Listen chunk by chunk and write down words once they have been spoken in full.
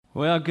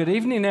Well, good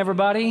evening,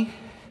 everybody.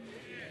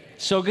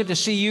 So good to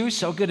see you.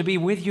 So good to be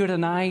with you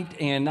tonight.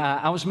 And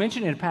I was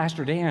mentioning to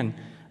Pastor Dan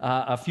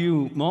a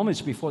few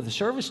moments before the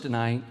service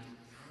tonight.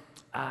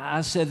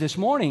 I said this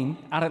morning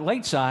out at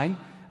Lakeside,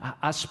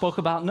 I spoke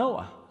about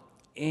Noah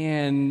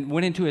and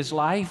went into his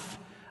life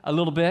a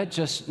little bit,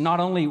 just not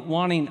only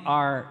wanting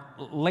our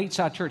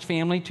Lakeside church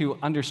family to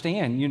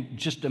understand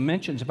just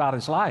dimensions about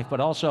his life, but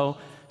also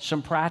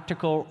some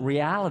practical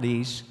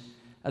realities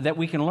that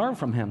we can learn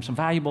from him, some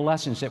valuable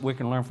lessons that we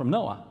can learn from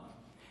Noah.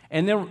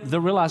 And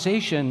the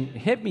realization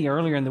hit me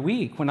earlier in the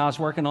week when I was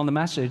working on the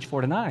message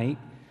for tonight,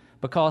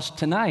 because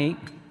tonight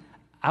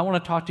I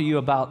want to talk to you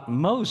about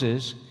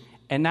Moses,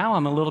 and now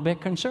I'm a little bit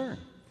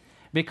concerned.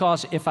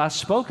 Because if I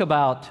spoke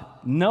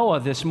about Noah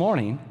this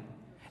morning,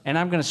 and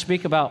I'm going to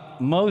speak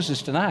about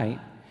Moses tonight,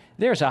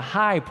 there's a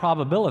high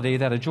probability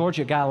that a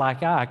Georgia guy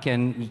like I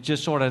can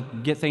just sort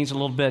of get things a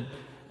little bit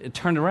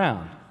turned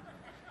around.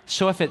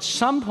 So if at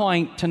some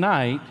point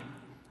tonight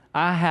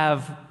I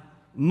have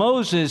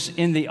Moses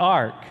in the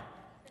ark,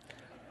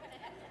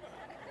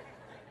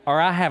 or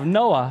I have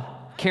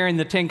Noah carrying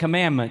the Ten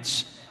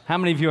Commandments, how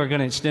many of you are going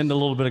to extend a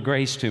little bit of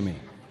grace to me?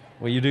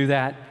 Will you do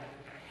that?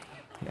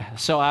 Yeah,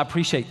 so I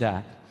appreciate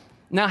that.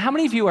 Now, how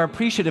many of you are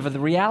appreciative of the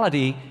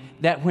reality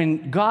that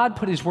when God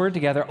put His Word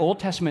together, Old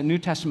Testament, New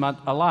Testament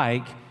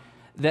alike,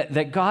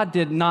 that God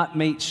did not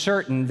make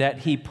certain that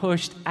He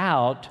pushed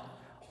out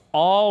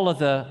all of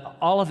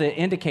the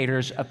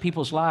indicators of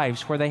people's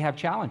lives where they have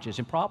challenges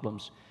and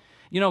problems.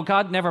 You know,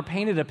 God never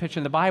painted a picture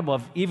in the Bible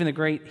of even the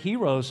great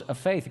heroes of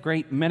faith,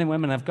 great men and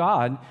women of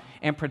God,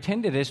 and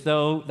pretended as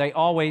though they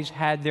always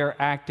had their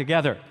act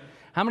together.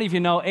 How many of you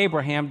know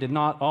Abraham did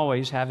not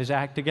always have his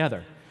act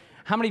together?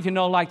 How many of you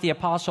know, like the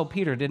Apostle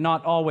Peter, did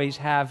not always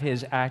have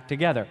his act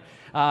together?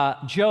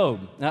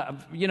 Job,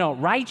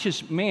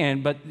 righteous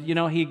man, but,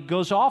 he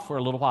goes off for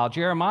a little while.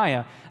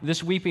 Jeremiah,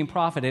 this weeping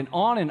prophet, and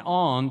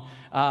on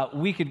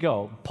we could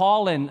go.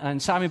 Paul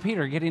and Simon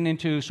Peter getting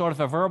into sort of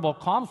a verbal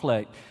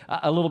conflict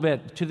a little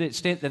bit to the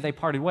extent that they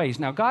parted ways.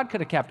 Now, God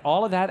could have kept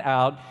all of that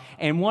out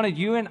and wanted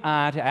you and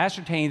I to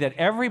ascertain that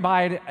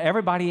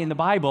everybody in the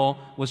Bible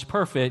was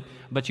perfect,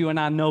 but you and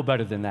I know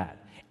better than that.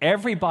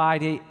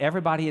 Everybody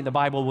in the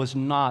Bible was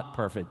not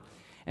perfect.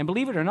 And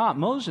believe it or not,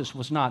 Moses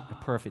was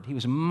not perfect. He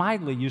was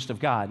mightily used of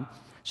God.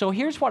 So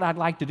here's what I'd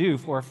like to do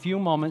for a few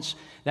moments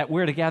that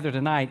we're together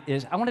tonight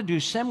is I want to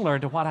do similar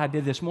to what I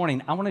did this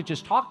morning. I want to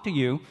just talk to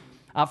you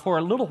for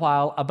a little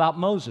while about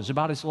Moses,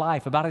 about his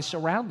life, about his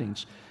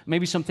surroundings,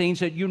 maybe some things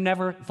that you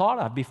never thought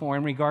of before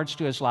in regards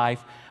to his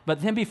life.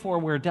 But then before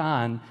we're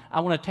done,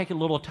 I want to take a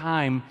little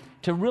time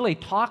to really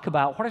talk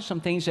about what are some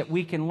things that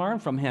we can learn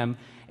from him.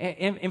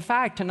 In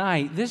fact,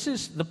 tonight, this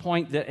is the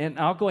point that, and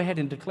I'll go ahead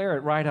and declare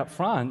it right up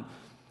front.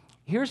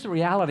 Here's the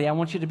reality I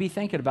want you to be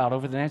thinking about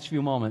over the next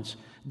few moments.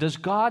 Does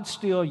God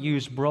still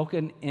use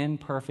broken,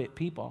 imperfect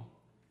people?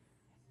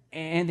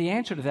 And the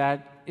answer to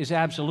that is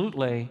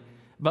absolutely,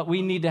 but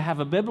we need to have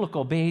a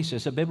biblical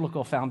basis, a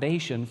biblical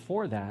foundation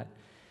for that.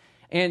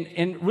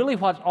 And really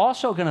what's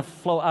also going to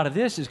flow out of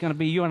this is going to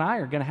be you and I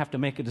are going to have to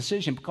make a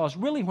decision, because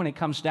really when it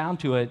comes down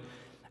to it,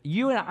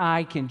 you and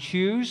I can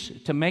choose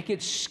to make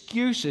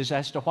excuses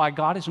as to why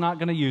God is not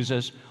going to use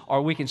us,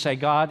 or we can say,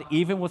 God,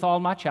 even with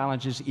all my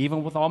challenges,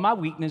 even with all my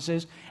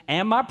weaknesses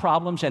and my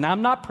problems, and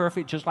I'm not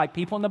perfect, just like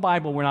people in the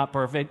Bible were not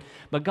perfect,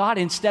 but God,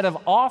 instead of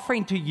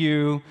offering to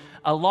you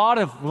a lot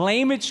of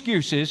lame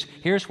excuses,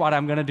 here's what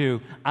I'm going to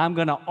do. I'm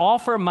going to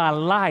offer my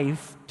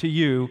life to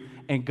you,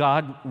 and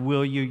God,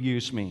 will you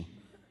use me?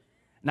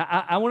 Now,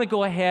 I want to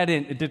go ahead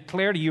and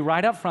declare to you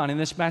right up front in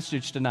this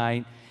message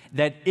tonight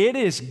that it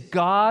is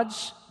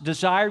God's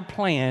desired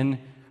plan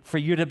for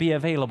you to be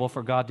available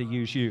for God to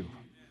use you.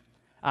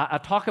 I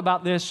talk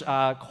about this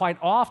quite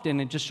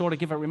often and just sort of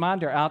give a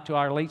reminder out to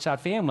our Lakeside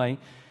family.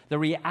 The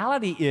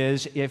reality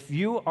is, if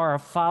you are a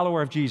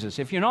follower of Jesus,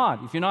 if you're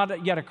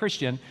not yet a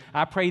Christian,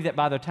 I pray that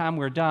by the time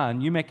we're done,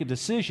 you make a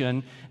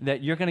decision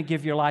that you're going to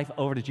give your life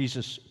over to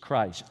Jesus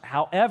Christ.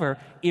 However,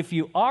 if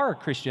you are a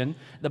Christian,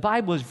 the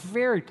Bible is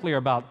very clear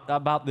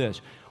about this.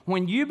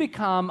 When you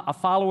become a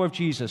follower of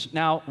Jesus,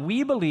 now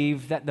we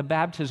believe that the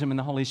baptism in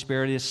the Holy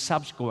Spirit is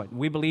subsequent.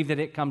 We believe that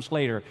it comes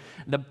later.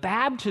 The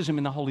baptism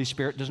in the Holy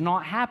Spirit does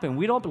not happen,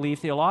 we don't believe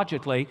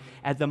theologically,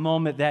 at the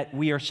moment that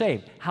we are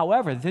saved.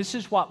 However, this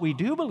is what we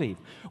do believe.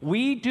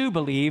 We do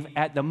believe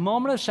at the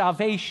moment of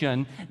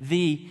salvation,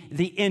 the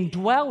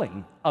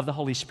indwelling of the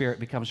Holy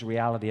Spirit becomes a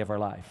reality of our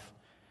life.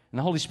 And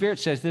the Holy Spirit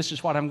says, this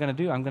is what I'm going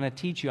to do. I'm going to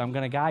teach you. I'm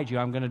going to guide you.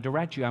 I'm going to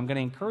direct you. I'm going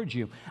to encourage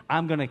you.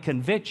 I'm going to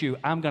convict you.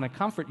 I'm going to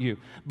comfort you.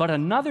 But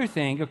another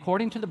thing,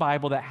 according to the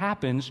Bible, that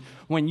happens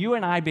when you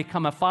and I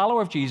become a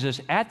follower of Jesus,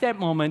 at that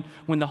moment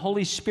when the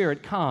Holy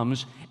Spirit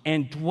comes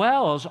and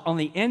dwells on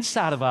the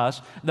inside of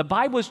us, the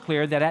Bible is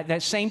clear that at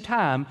that same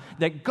time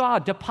that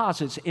God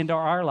deposits into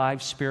our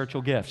lives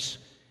spiritual gifts.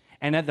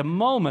 And at the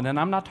moment, and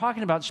I'm not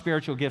talking about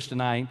spiritual gifts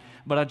tonight,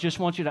 but I just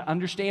want you to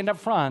understand up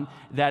front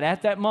that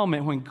at that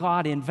moment when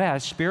God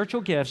invests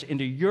spiritual gifts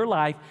into your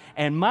life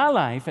and my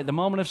life at the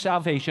moment of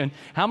salvation,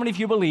 how many of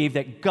you believe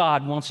that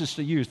God wants us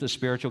to use the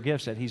spiritual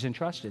gifts that He's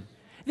entrusted?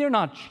 They're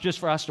not just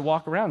for us to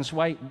walk around and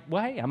say,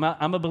 well, hey,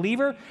 I'm a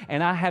believer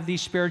and I have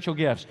these spiritual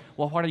gifts.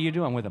 Well, what are you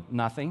doing with them?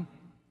 Nothing.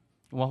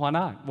 Well, why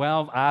not?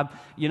 Well,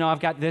 I've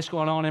got this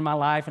going on in my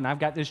life, and I've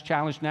got this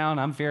challenge now, and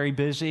I'm very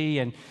busy,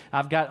 and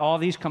I've got all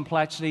these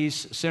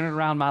complexities centered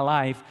around my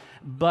life.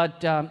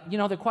 But,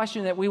 the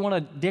question that we want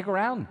to dig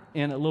around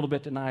in a little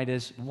bit tonight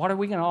is, what are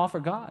we going to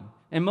offer God?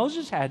 And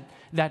Moses had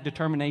that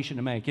determination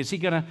to make. Is he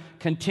going to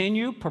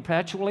continue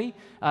perpetually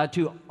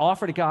to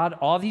offer to God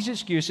all these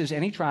excuses,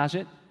 and he tries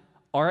it?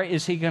 Or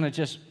is he going to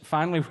just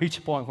finally reach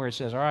a point where he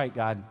says, all right,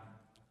 God,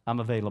 I'm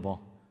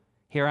available.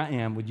 Here I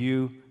am. Would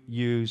you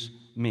use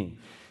me?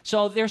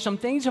 So there's some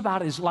things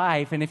about his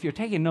life, and if you're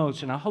taking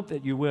notes, and I hope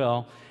that you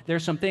will,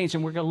 there's some things,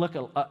 and we're going to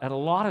look at a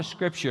lot of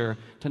Scripture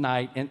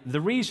tonight. And the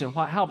reason,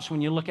 what helps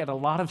when you look at a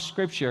lot of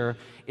Scripture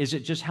is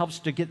it just helps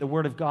to get the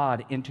Word of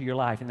God into your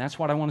life. And that's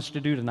what I want us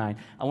to do tonight.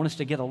 I want us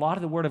to get a lot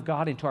of the Word of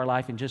God into our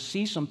life and just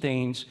see some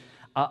things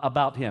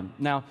about him.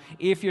 Now,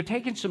 if you're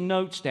taking some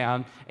notes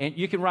down, and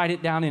you can write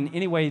it down in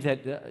any way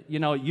that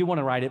you want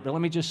to write it, but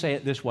let me just say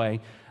it this way.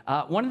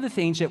 One of the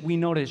things that we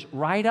notice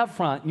right up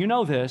front, you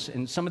know this,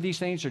 and some of these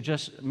things are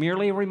just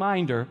merely a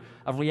reminder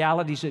of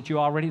realities that you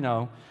already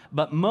know,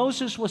 but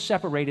Moses was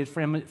separated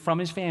from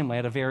his family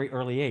at a very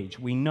early age.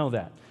 We know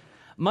that.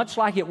 Much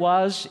like it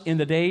was in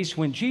the days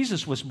when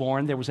Jesus was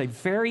born, there was a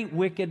very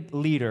wicked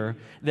leader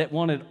that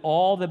wanted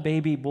all the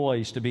baby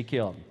boys to be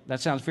killed.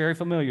 That sounds very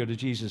familiar to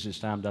Jesus'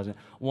 time, doesn't it?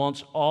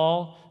 Wants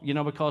all,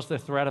 because of the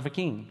threat of a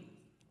king.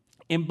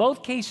 In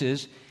both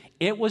cases,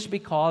 it was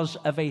because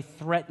of a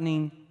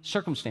threatening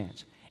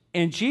circumstance.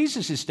 In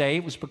Jesus' day,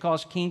 it was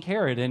because King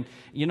Herod, and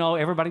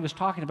everybody was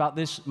talking about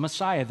this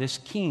Messiah, this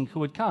king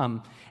who would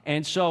come.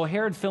 And so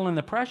Herod, feeling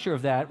the pressure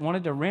of that,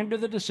 wanted to render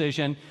the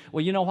decision,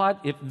 well, you know what?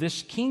 If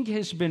this king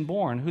has been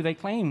born, who they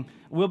claim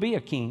will be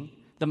a king,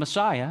 the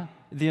Messiah,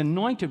 the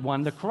anointed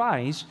one, the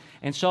Christ,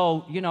 and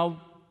so,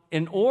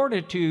 in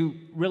order to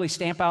really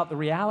stamp out the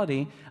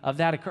reality of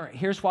that occurring,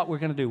 here's what we're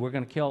going to do. We're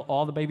going to kill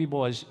all the baby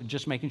boys,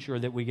 just making sure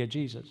that we get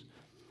Jesus.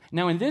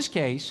 Now, in this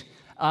case,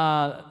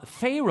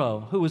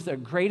 Pharaoh, who was the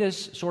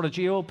greatest sort of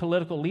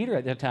geopolitical leader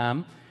at that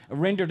time,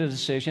 rendered a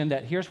decision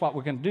that here's what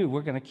we're going to do.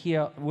 We're going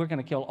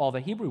to kill all the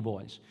Hebrew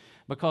boys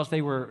because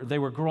they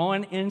were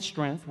growing in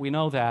strength. We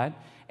know that,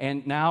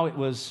 and now it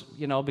was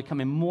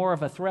becoming more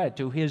of a threat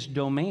to his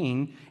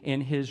domain in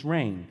his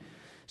reign.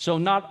 So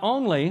not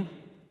only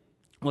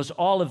was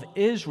all of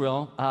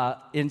Israel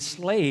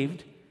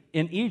enslaved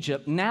in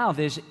Egypt, now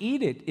this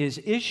edict is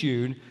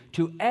issued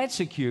to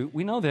execute,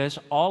 we know this,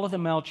 all of the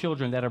male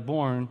children that are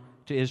born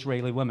to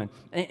Israeli women.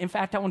 In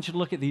fact, I want you to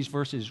look at these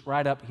verses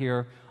right up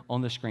here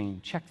on the screen.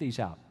 Check these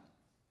out.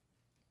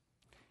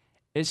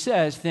 It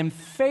says, then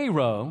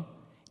Pharaoh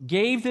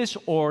gave this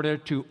order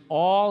to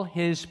all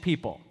his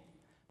people,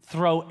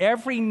 throw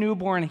every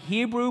newborn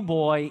Hebrew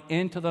boy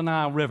into the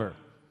Nile River,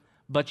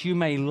 but you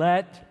may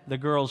let the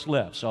girls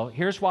live. So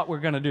here's what we're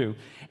going to do.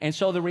 And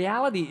so the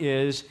reality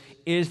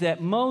is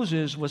that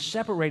Moses was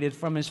separated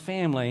from his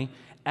family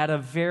at a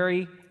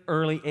very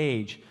early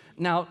age.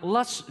 Now,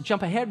 let's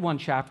jump ahead one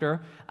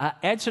chapter,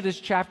 Exodus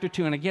chapter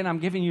 2. And again, I'm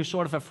giving you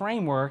sort of a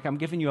framework. I'm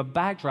giving you a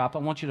backdrop. I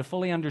want you to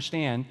fully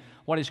understand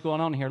what is going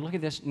on here. Look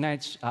at this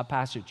next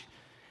passage.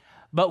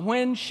 But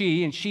when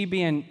she, and she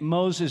being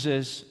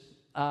Moses'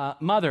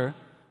 mother,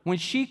 when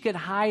she could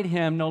hide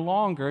him no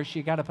longer,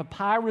 she got a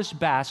papyrus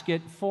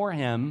basket for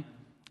him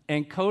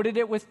and coated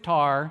it with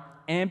tar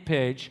and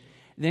pitch.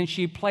 Then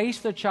she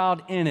placed the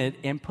child in it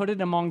and put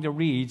it among the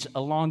reeds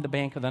along the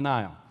bank of the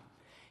Nile.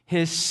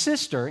 His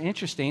sister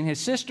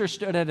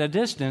stood at a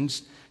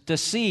distance to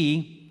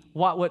see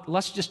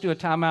let's just do a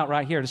timeout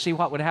right here to see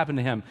what would happen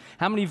to him.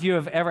 How many of you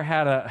have ever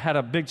had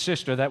a big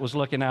sister that was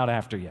looking out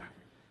after you?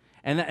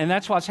 And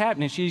that's what's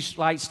happening. She's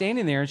like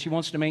standing there and she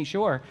wants to make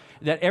sure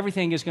that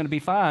everything is going to be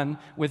fine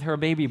with her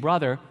baby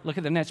brother. Look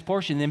at the next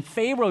portion. Then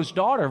Pharaoh's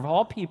daughter, of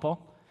all people,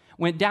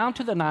 went down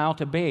to the Nile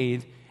to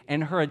bathe,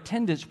 and her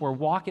attendants were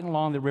walking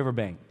along the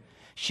riverbank.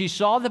 She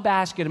saw the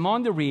basket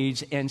among the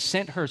reeds and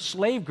sent her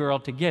slave girl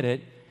to get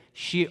it.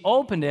 She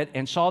opened it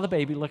and saw the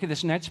baby. Look at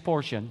this next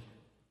portion.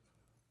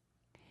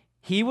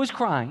 He was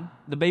crying.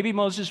 The baby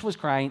Moses was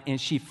crying, and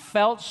she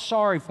felt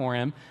sorry for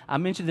him. I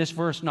mentioned this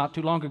verse not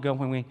too long ago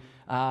when we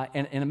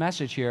in a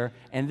message here,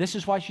 and this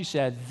is why she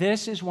said,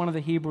 this is one of the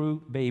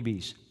Hebrew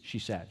babies, she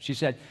said. She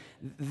said,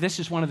 this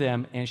is one of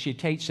them, and she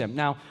takes him.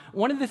 Now,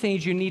 one of the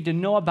things you need to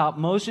know about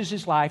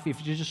Moses' life,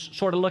 if you're just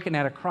sort of looking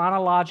at a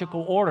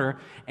chronological order,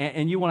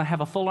 and you want to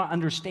have a fuller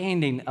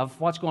understanding of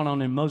what's going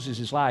on in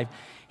Moses' life,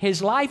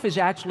 his life is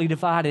actually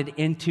divided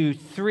into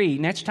three.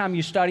 Next time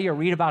you study or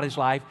read about his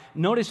life,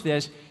 notice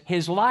this.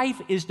 His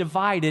life is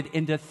divided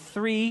into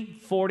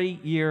 3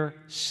 40-year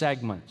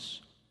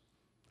segments.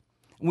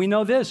 We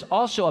know this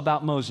also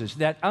about Moses,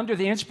 that under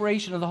the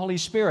inspiration of the Holy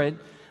Spirit,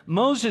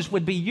 Moses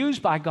would be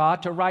used by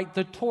God to write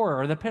the Torah,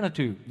 or the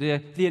Pentateuch,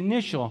 the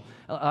initial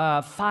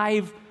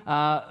 5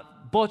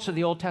 books of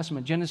the Old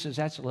Testament: Genesis,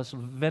 Exodus,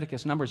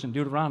 Leviticus, Numbers, and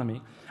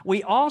Deuteronomy.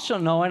 We also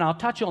know, and I'll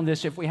touch on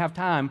this if we have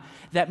time,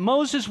 that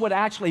Moses would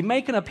actually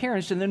make an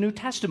appearance in the New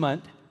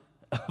Testament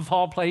of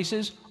all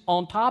places,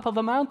 on top of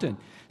a mountain.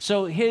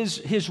 So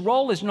his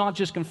role is not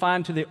just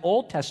confined to the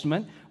Old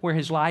Testament, where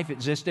his life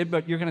existed,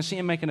 but you're going to see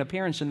him make an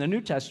appearance in the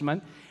New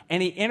Testament,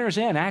 and he enters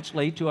in,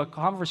 actually, to a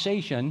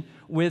conversation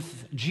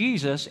with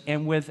Jesus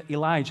and with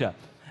Elijah.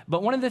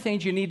 But one of the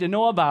things you need to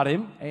know about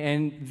him,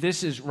 and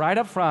this is right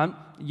up front,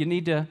 you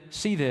need to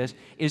see this,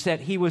 is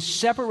that he was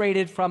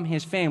separated from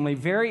his family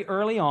very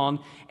early on,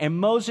 and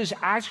Moses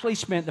actually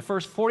spent the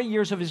first 40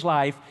 years of his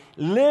life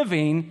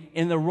living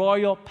in the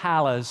royal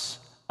palace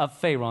of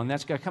Pharaoh. And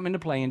that's going to come into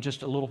play in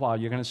just a little while.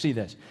 You're going to see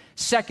this.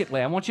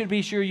 Secondly, I want you to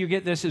be sure you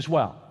get this as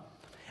well.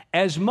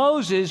 As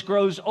Moses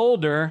grows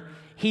older,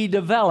 he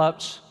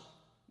develops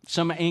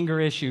some anger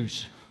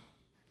issues.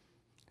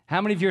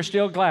 How many of you are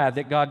still glad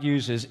that God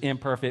uses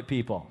imperfect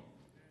people?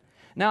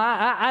 Now,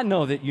 I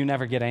know that you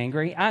never get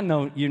angry. I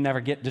know you never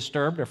get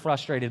disturbed or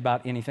frustrated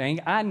about anything.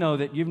 I know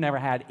that you've never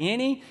had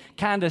any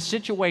kind of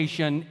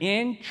situation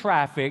in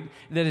traffic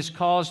that has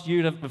caused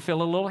you to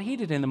feel a little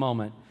heated in the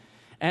moment.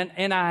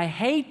 And I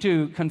hate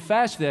to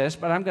confess this,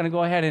 but I'm going to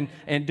go ahead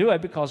and do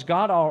it because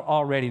God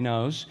already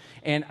knows.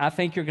 And I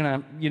think you're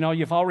going to,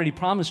 you've already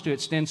promised to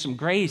extend some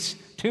grace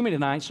to me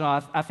tonight,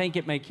 so I think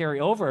it may carry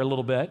over a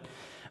little bit.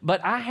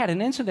 But I had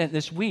an incident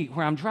this week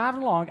where I'm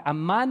driving along,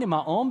 I'm minding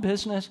my own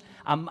business,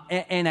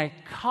 and a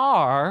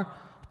car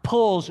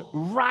pulls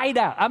right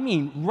out. I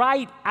mean,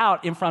 right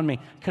out in front of me.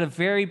 Could have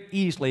very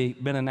easily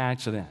been an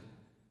accident.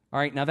 All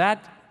right, now that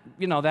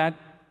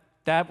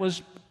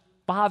was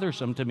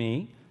bothersome to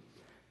me.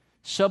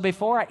 So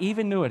before I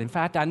even knew it, in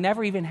fact, I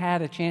never even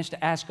had a chance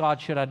to ask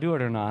God, should I do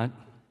it or not?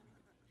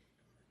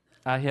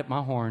 I hit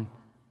my horn.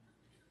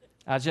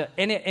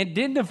 It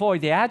didn't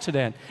avoid the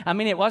accident. I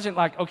mean, it wasn't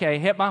like, okay,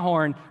 hit my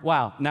horn,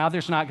 wow, now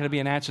there's not going to be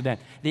an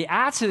accident. The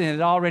accident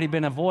had already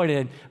been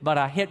avoided, but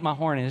I hit my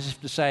horn as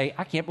if to say,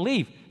 I can't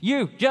believe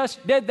you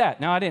just did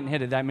that. Now, I didn't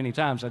hit it that many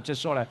times. I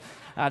just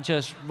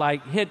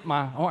hit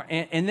my horn.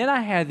 And then I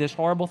had this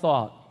horrible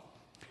thought.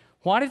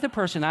 What if the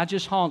person I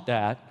just honked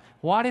at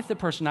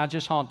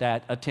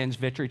attends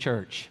Victory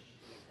Church?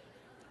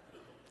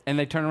 And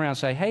they turn around and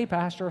say, hey,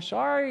 Pastor,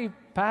 sorry,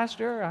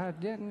 Pastor, I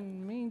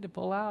didn't mean to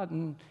pull out,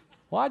 and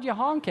why'd you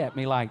honk at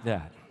me like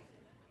that?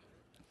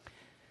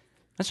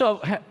 And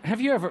so,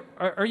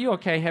 are you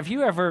okay? Have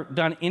you ever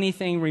done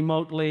anything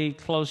remotely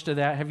close to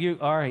that?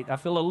 All right, I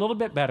feel a little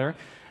bit better.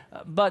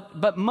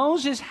 But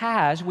Moses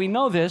has, we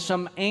know this,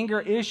 some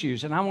anger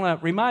issues. And I want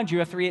to remind you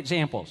of 3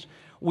 examples.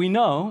 We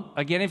know,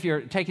 again, if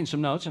you're taking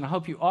some notes, and I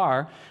hope you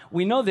are,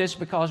 we know this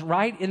because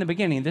right in the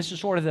beginning, this is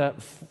sort of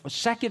the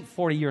second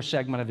 40-year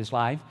segment of his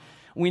life,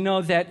 we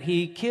know that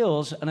he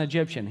kills an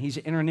Egyptian. He's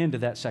entering into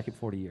that second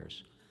 40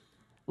 years.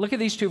 Look at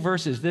these 2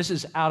 verses. This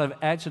is out of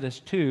Exodus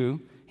 2.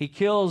 He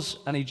kills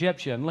an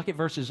Egyptian. Look at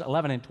verses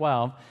 11 and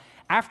 12.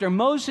 After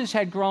Moses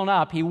had grown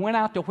up, he went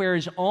out to where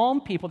his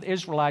own people, the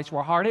Israelites,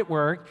 were hard at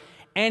work,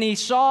 and he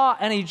saw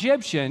an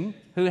Egyptian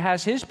who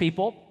has his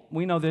people,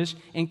 we know this,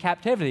 in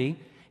captivity.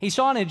 He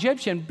saw an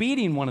Egyptian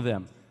beating one of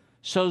them.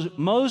 So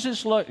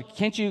Moses looked,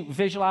 can't you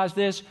visualize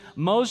this?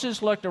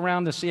 Moses looked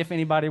around to see if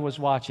anybody was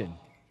watching.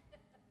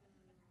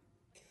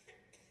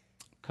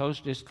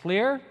 Coast is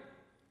clear.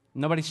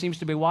 Nobody seems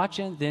to be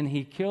watching. Then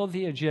he killed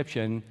the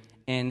Egyptian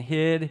and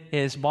hid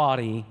his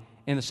body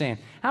in the sand.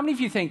 How many of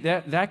you think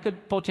that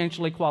could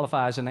potentially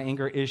qualify as an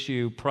anger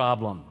issue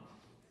problem?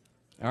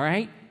 All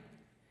right?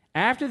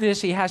 After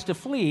this, he has to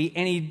flee,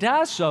 and he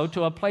does so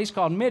to a place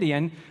called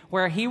Midian,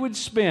 where he would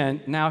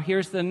spend, now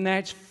here's the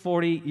next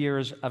 40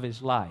 years of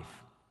his life.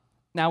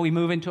 Now we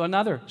move into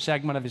another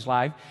segment of his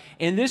life.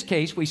 In this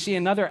case, we see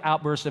another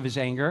outburst of his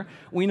anger.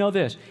 We know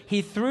this.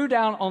 He threw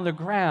down on the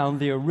ground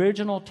the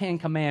original 10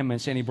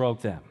 commandments, and he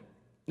broke them.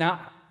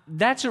 Now,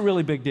 that's a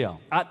really big deal.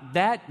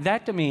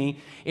 That to me,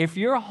 if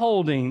you're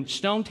holding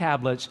stone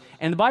tablets,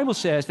 and the Bible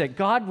says that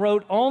God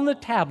wrote on the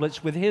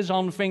tablets with his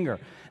own finger.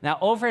 Now,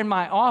 over in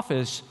my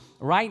office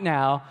right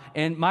now,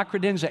 in my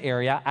credenza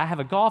area, I have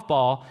a golf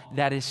ball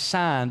that is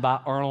signed by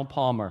Arnold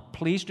Palmer.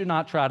 Please do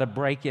not try to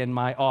break in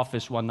my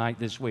office one night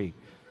this week.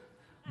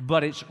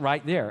 But it's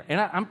right there. And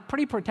I'm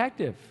pretty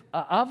protective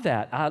of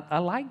that. I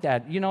like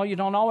that. You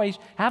don't always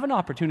have an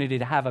opportunity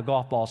to have a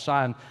golf ball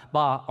signed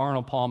by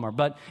Arnold Palmer.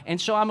 And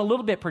so I'm a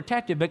little bit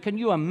protective. But can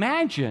you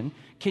imagine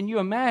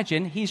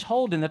he's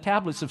holding the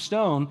tablets of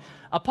stone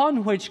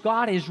upon which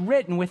God has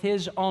written with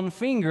his own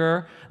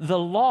finger the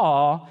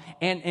law.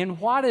 And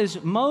what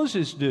does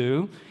Moses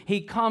do? He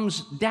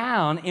comes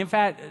down. In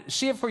fact,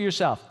 see it for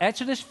yourself.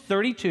 Exodus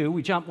 32,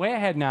 we jump way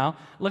ahead now.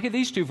 Look at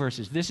these 2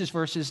 verses. This is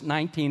verses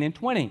 19 and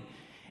 20.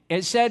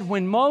 It said,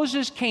 when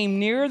Moses came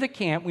near the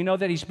camp, we know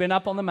that he's been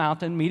up on the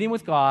mountain meeting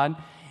with God,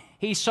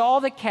 he saw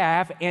the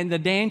calf and the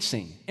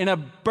dancing. In a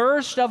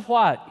burst of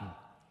what?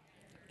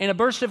 In a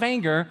burst of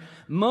anger,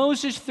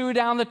 Moses threw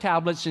down the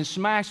tablets and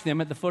smashed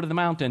them at the foot of the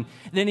mountain.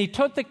 Then he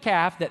took the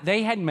calf that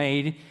they had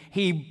made,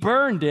 he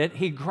burned it,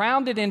 he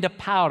ground it into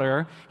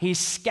powder, he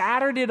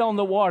scattered it on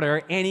the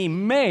water, and he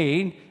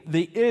made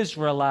the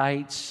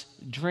Israelites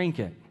drink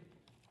it.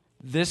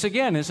 This,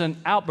 again, is an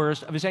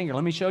outburst of his anger.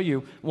 Let me show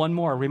you one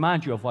more,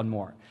 remind you of one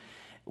more.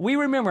 we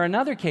remember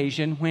another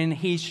occasion when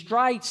he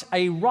strikes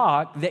a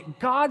rock that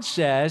God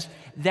says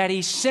that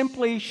he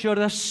simply should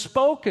have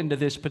spoken to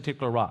this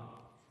particular rock.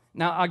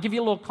 Now, I'll give you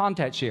a little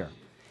context here.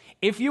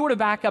 If you were to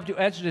back up to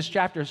Exodus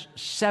chapter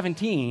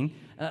 17,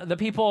 the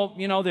people,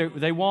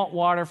 they want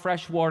water,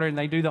 fresh water, and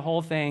they do the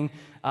whole thing.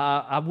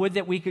 I would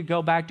that we could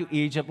go back to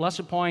Egypt. Let's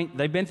appoint,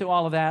 they've been through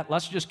all of that.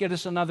 Let's just get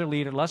us another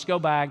leader. Let's go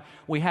back.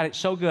 We had it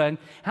so good.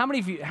 How many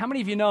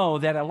of you know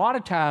that a lot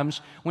of times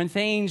when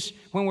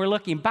we're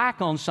looking back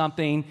on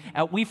something,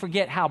 we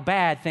forget how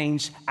bad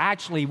things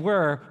actually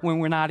were when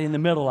we're not in the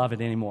middle of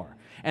it anymore?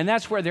 And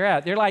that's where they're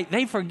at.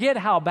 They forget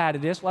how bad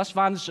it is. Let's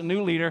find us a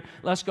new leader.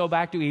 Let's go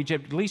back to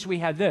Egypt. At least we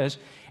had this.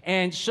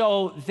 And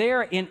so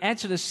there in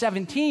Exodus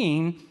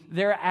 17,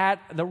 they're at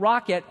the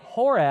rock at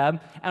Horeb,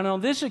 and on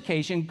this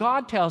occasion,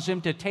 God tells him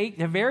to take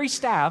the very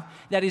staff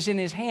that is in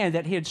his hand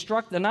that he had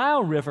struck the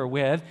Nile River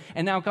with,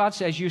 and now God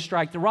says, you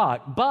strike the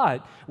rock.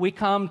 But we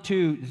come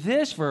to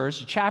this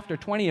verse, chapter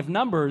 20 of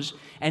Numbers,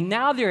 and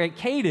now they're at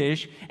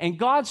Kadesh, and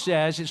God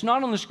says, it's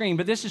not on the screen,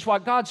 but this is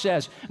what God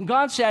says.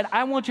 God said,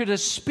 I want you to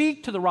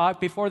speak to the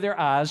rock before their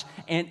eyes,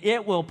 and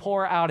it will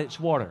pour out its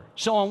water.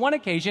 So on one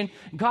occasion,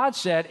 God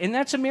said, and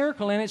that's a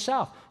miracle in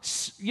itself,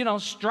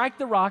 strike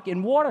the rock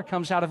and water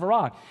comes out of a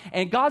rock.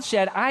 And God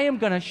said, I am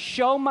going to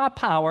show my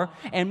power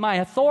and my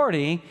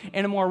authority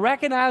in a more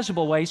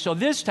recognizable way. So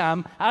this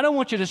time, I don't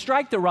want you to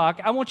strike the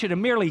rock. I want you to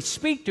merely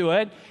speak to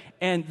it,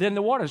 and then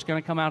the water is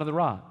going to come out of the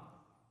rock.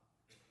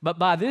 But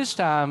by this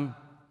time,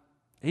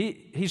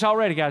 he's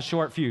already got a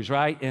short fuse,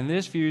 right? And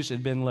this fuse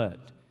had been lit.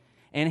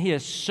 And he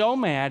is so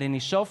mad and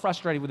he's so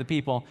frustrated with the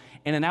people,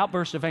 in an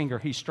outburst of anger,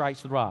 he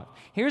strikes the rock.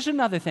 Here's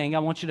another thing I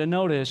want you to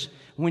notice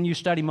when you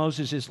study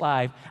Moses'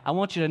 life. I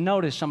want you to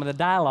notice some of the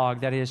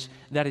dialogue that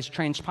is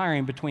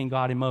transpiring between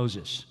God and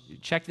Moses.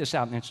 Check this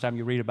out next time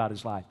you read about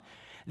his life.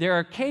 There are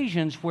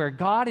occasions where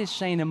God is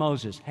saying to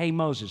Moses, hey,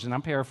 Moses, and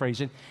I'm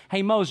paraphrasing,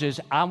 hey, Moses,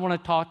 I want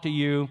to talk to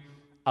you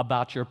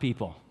about your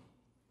people.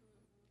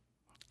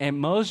 And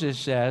Moses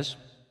says,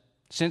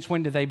 since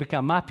when did they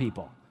become my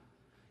people?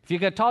 If you're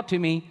going to talk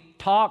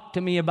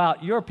to me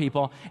about your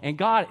people. And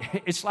God,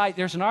 it's like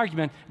there's an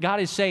argument. God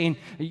is saying,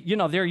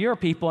 they're your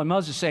people. And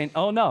Moses is saying,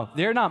 oh, no,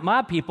 they're not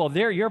my people.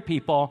 They're your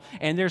people.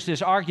 And there's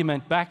this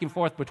argument back and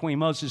forth between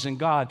Moses and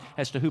God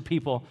as to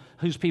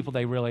whose people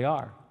they really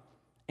are.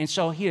 And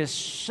so he is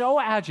so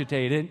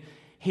agitated.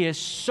 He is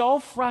so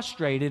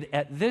frustrated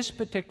at this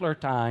particular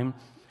time.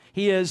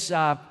 He is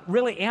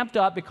really amped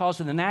up because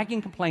of the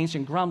nagging complaints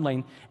and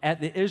grumbling at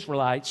the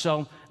Israelites.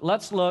 So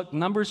let's look,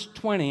 Numbers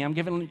 20. I'm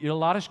giving you a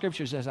lot of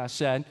scriptures, as I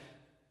said.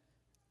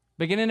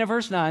 Beginning in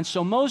verse 9,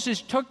 so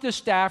Moses took the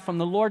staff from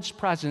the Lord's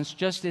presence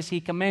just as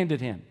he commanded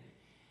him.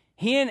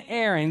 He and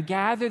Aaron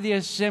gathered the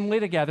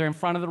assembly together in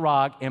front of the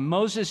rock, and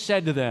Moses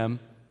said to them,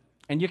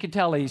 and you can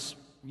tell he's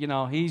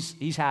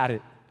had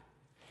it.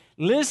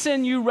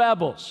 Listen, you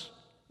rebels,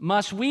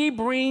 must we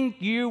bring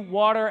you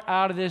water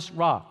out of this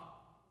rock?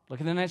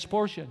 Look at the next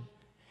portion.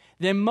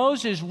 Then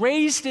Moses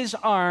raised his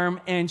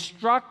arm and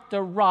struck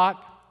the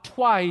rock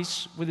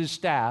twice with his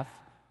staff.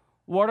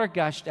 Water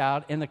gushed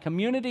out, and the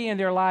community and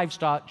their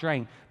livestock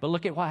drank. But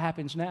look at what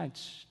happens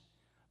next.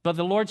 But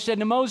the Lord said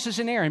to Moses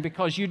and Aaron,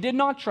 because you did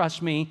not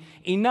trust me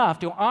enough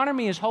to honor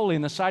me as holy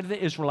in the sight of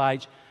the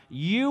Israelites,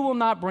 you will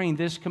not bring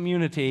this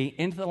community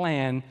into the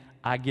land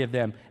I give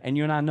them. And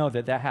you and I know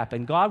that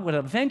happened. God would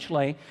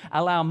eventually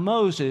allow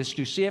Moses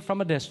to see it from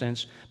a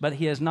distance, but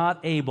he is not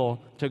able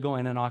to go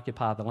in and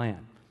occupy the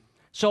land.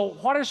 So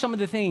what are some of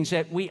the things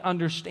that we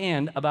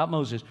understand about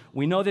Moses?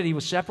 We know that he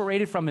was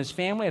separated from his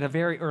family at a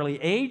very early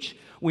age.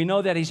 We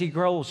know that as he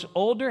grows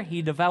older,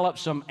 he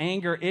develops some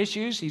anger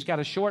issues. He's got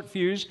a short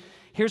fuse.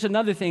 Here's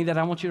another thing that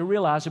I want you to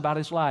realize about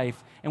his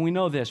life, and we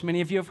know this. Many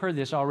of you have heard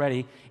this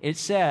already. It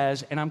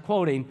says, and I'm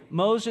quoting,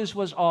 Moses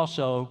was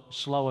also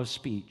slow of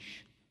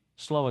speech.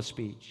 Slow of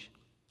speech.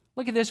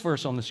 Look at this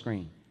verse on the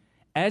screen.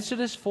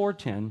 Exodus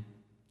 4:10.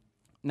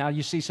 Now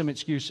you see some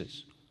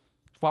excuses.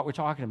 It's what we're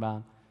talking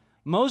about.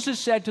 Moses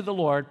said to the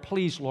Lord,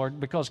 please, Lord,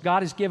 because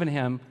God has given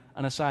him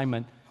an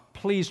assignment,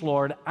 please,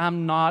 Lord,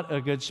 I'm not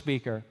a good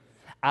speaker.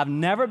 I've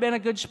never been a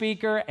good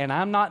speaker, and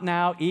I'm not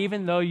now,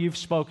 even though you've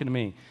spoken to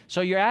me.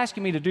 So you're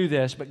asking me to do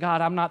this, but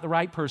God, I'm not the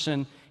right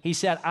person. He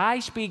said,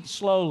 I speak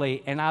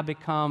slowly, and I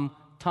become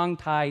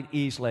tongue-tied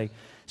easily.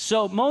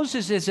 So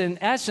Moses is in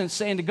essence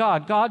saying to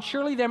God, God,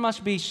 surely there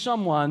must be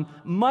someone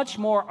much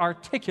more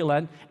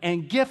articulate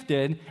and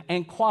gifted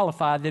and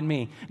qualified than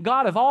me.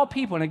 God of all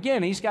people, and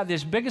again, he's got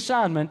this big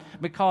assignment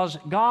because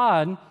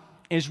God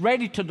is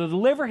ready to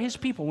deliver his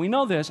people. We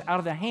know this out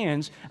of the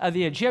hands of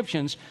the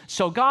Egyptians.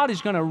 So God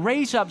is going to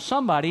raise up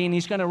somebody, and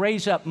he's going to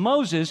raise up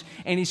Moses,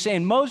 and he's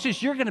saying,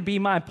 Moses, you're going to be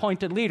my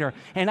appointed leader,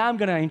 and I'm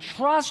going to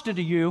entrust to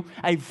you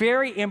a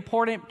very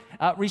important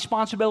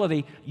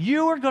responsibility.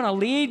 You are going to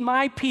lead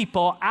my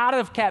people out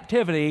of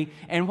captivity.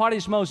 And what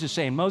is Moses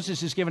saying?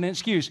 Moses is giving an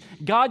excuse.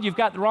 God, you've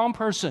got the wrong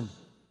person.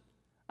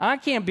 I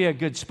can't be a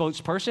good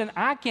spokesperson.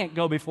 I can't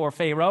go before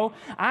Pharaoh.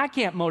 I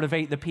can't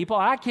motivate the people.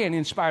 I can't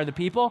inspire the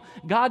people.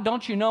 God,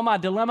 don't you know my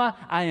dilemma?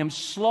 I am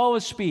slow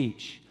of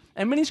speech.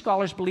 And many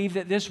scholars believe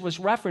that this was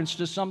reference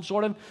to some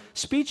sort of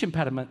speech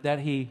impediment that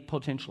he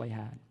potentially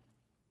had.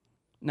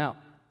 Now,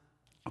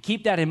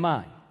 keep that in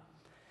mind.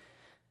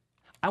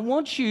 I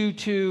want you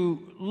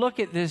to look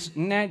at this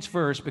next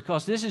verse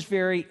because this is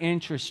very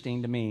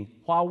interesting to me.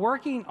 While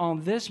working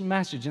on this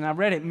message, and I've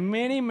read it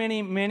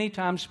many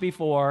times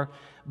before,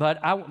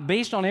 but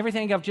based on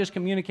everything I've just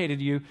communicated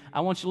to you,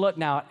 I want you to look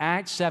now at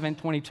Acts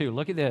 7:22.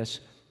 Look at this.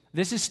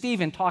 This is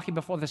Stephen talking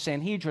before the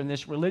Sanhedrin,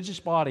 this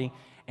religious body,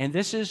 and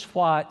this is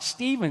what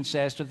Stephen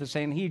says to the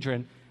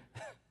Sanhedrin.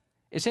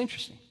 It's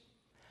interesting.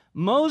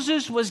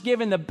 Moses was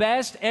given the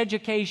best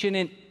education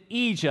in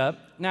Egypt.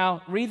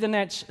 Now, read the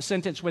next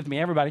sentence with me,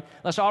 everybody.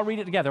 Let's all read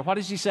it together. What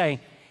does he say?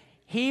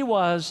 He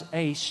was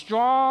a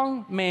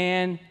strong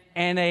man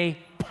and a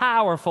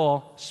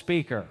powerful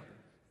speaker.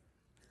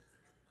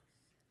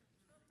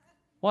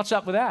 What's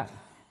up with that?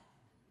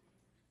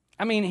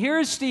 I mean,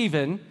 here's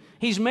Stephen.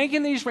 He's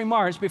making these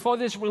remarks before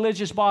this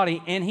religious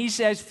body, and he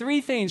says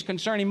three things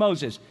concerning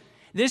Moses.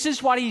 This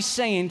is what he's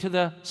saying to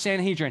the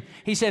Sanhedrin.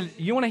 He said,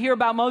 you want to hear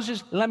about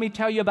Moses? Let me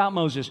tell you about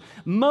Moses.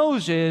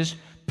 Moses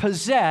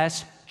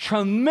possessed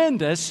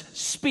tremendous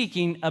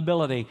speaking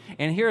ability.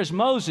 And here's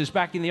Moses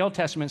back in the Old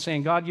Testament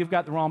saying, God, you've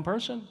got the wrong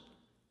person.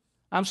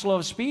 I'm slow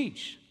of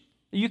speech.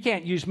 You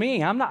can't use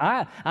me. I'm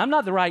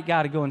not the right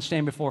guy to go and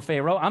stand before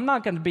Pharaoh. I'm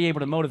not going to be able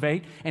to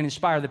motivate and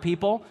inspire the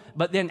people.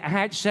 But then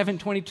Acts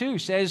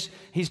 7:22 says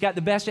he's got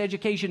the best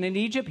education in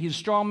Egypt. He's a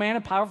strong man,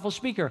 a powerful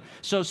speaker.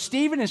 So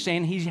Stephen is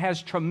saying he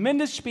has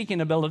tremendous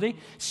speaking ability.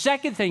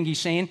 Second thing he's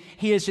saying,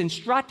 he is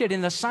instructed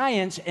in the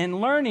science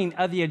and learning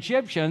of the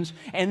Egyptians.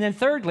 And then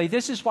thirdly,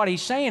 this is what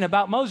he's saying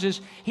about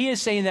Moses. He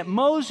is saying that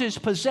Moses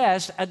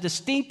possessed a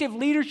distinctive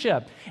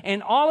leadership.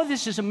 And all of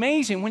this is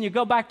amazing when you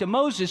go back to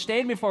Moses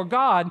standing before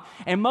God.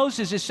 And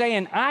Moses is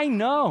saying, I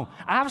know,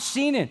 I've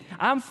seen it.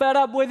 I'm fed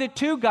up with it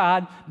too,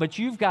 God, but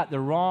you've got the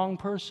wrong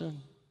person.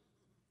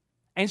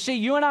 And see,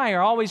 you and I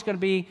are always going to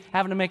be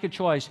having to make a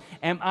choice.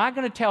 Am I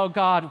going to tell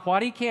God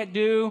what he can't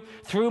do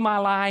through my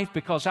life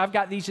because I've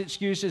got these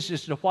excuses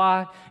as to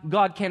why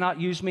God cannot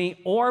use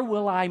me, or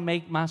will I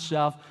make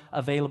myself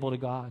available to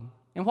God?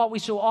 And what we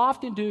so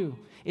often do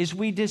is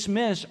we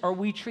dismiss or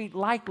we treat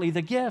lightly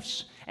the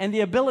gifts and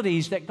the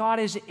abilities that God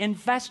has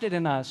invested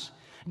in us.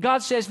 God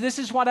says, this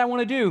is what I want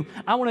to do.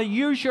 I want to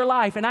use your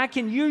life, and I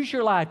can use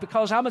your life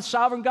because I'm a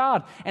sovereign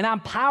God, and I'm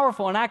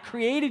powerful, and I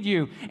created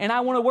you, and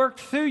I want to work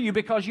through you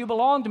because you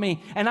belong to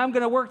me, and I'm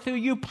going to work through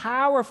you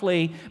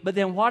powerfully. But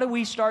then what do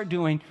we start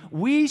doing?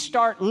 We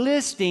start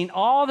listing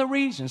all the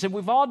reasons, and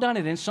we've all done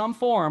it in some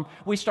form.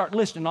 We start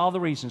listing all the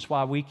reasons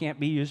why we can't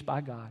be used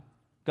by God.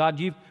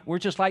 God, we're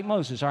just like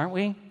Moses, aren't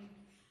we?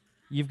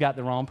 You've got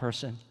the wrong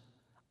person.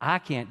 I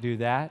can't do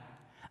that.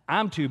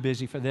 I'm too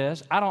busy for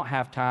this. I don't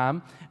have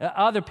time.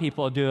 Other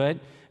people do it.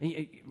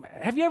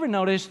 Have you ever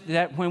noticed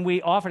that when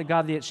we offer to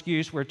God the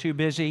excuse we're too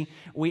busy,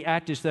 we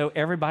act as though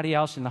everybody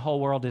else in the whole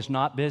world is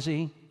not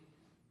busy?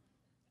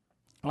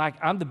 Like,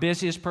 I'm the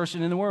busiest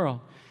person in the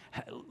world.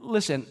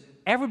 Listen,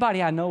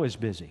 everybody I know is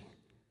busy.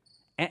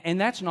 And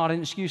that's not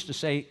an excuse to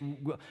say,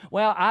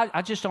 well,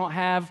 I just don't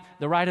have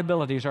the right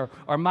abilities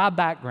or my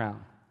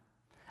background.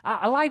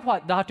 I like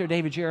what Dr.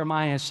 David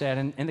Jeremiah has said,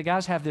 and the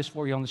guys have this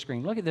for you on the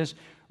screen. Look at this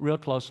real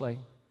closely.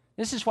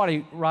 This is what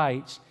he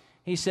writes.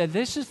 He said,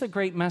 this is the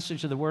great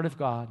message of the Word of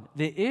God.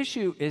 The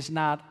issue is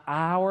not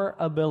our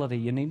ability.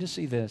 You need to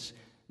see this.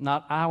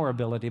 Not our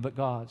ability, but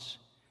God's.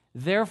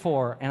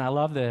 Therefore, and I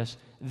love this,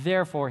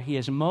 therefore he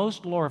is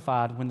most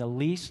glorified when the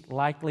least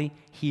likely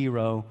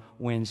hero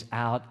wins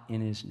out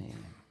in his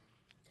name.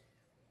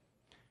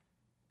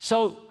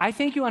 So I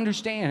think you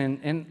understand,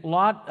 and a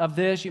lot of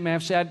this you may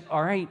have said,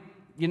 all right,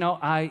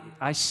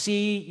 I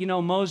see,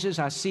 Moses,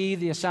 I see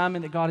the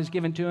assignment that God has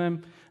given to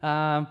him.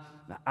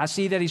 I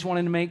see that he's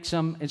wanting to make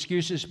some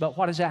excuses, but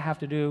what does that have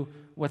to do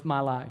with my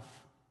life?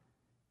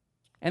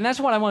 And that's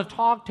what I want to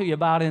talk to you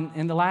about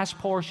in the last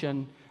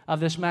portion of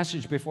this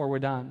message before we're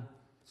done.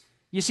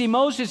 You see,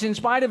 Moses, in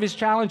spite of his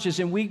challenges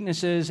and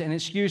weaknesses and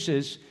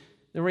excuses,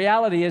 the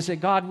reality is that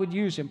God would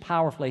use him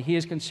powerfully. He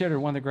is considered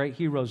one of the great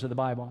heroes of the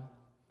Bible.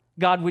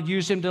 God would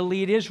use him to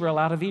lead Israel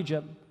out of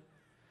Egypt.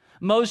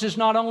 Moses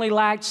not only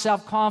lacked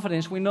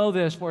self-confidence, we know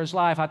this for his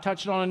life, I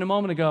touched on it a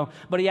moment ago,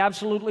 but he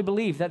absolutely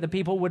believed that the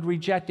people would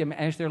reject him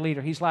as their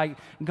leader. He's like,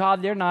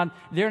 God, they're not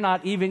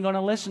even going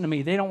to listen to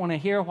me. They don't want to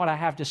hear what I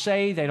have to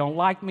say. They don't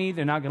like me.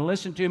 They're not going to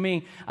listen to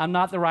me. I'm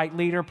not the right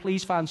leader.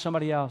 Please find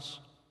somebody else.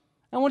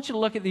 I want you to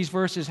look at these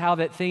verses, how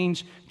that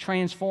things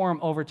transform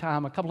over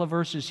time. A couple of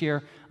verses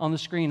here on the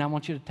screen I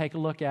want you to take a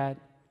look at.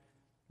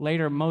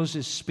 Later,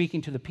 Moses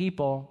speaking to the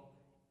people,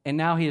 and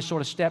now he has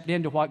sort of stepped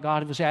into what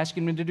God was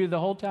asking him to do the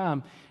whole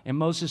time. And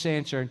Moses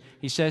answered,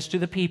 he says to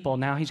the people,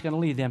 now he's going to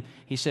lead them.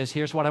 He says,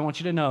 here's what I want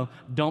you to know.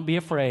 Don't be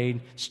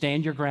afraid.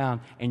 Stand your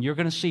ground. And you're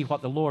going to see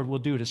what the Lord will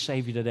do to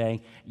save you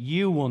today.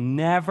 You will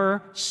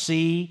never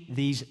see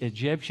these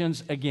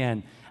Egyptians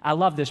again. I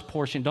love this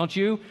portion, don't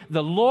you?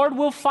 The Lord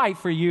will fight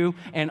for you,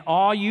 and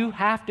all you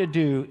have to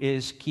do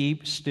is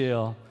keep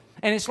still.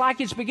 And it's like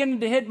it's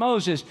beginning to hit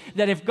Moses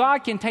that if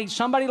God can take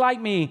somebody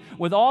like me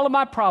with all of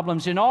my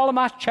problems and all of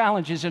my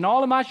challenges and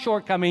all of my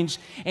shortcomings,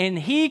 and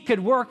he could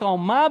work on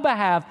my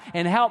behalf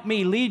and help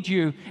me lead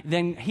you,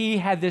 then he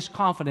had this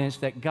confidence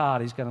that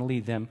God is going to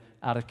lead them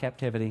out of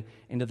captivity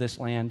into this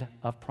land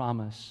of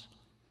promise.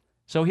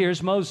 So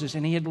here's Moses,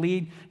 and he had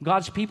lead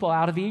God's people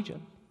out of Egypt.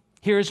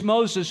 Here's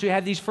Moses, who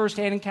had these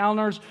first-hand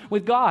encounters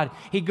with God.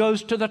 He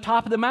goes to the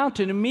top of the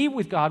mountain to meet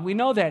with God. We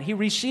know that. He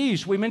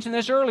receives, we mentioned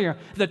this earlier,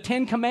 the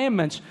 10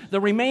 Commandments, the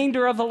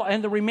remainder of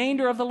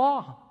the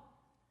law.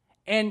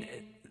 And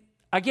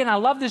again, I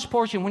love this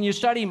portion when you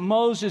study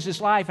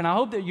Moses' life, and I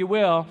hope that you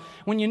will.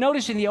 When you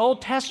notice in the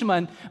Old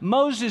Testament,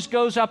 Moses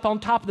goes up on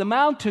top of the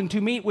mountain to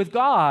meet with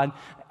God.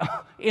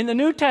 In the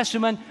New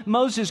Testament,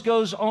 Moses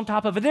goes on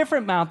top of a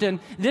different mountain.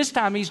 This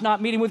time, he's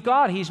not meeting with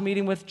God. He's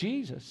meeting with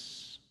Jesus.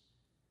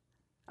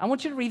 I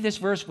want you to read this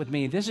verse with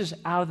me. This is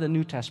out of the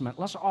New Testament.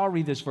 Let's all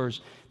read this verse.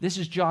 This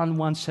is John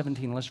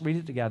 1:17. Let's read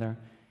it together.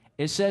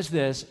 It says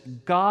this: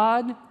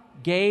 God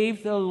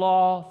gave the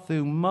law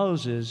through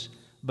Moses,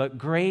 but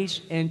grace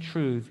and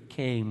truth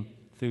came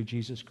through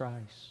Jesus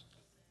Christ.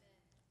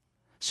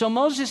 So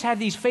Moses had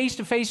these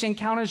face-to-face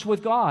encounters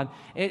with God.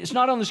 It's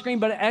not on the screen,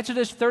 but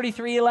Exodus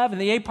 33:11,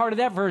 the A part of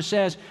that verse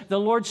says, the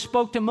Lord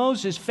spoke to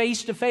Moses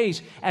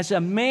face-to-face as a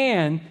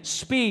man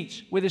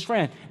speaks with his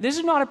friend. This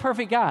is not a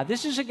perfect guy.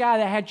 This is a guy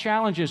that had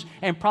challenges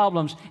and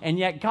problems, and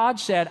yet God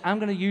said, I'm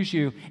going to use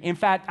you. In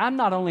fact, I'm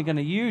not only going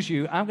to use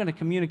you, I'm going to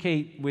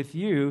communicate with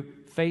you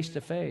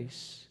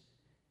face-to-face.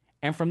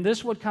 And from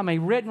this would come a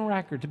written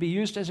record to be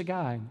used as a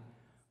guide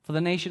for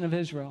the nation of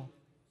Israel.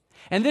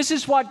 And this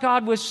is what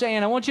God was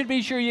saying. I want you to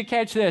be sure you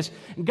catch this.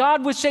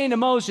 God was saying to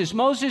Moses,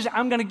 Moses,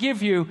 I'm going to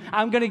give you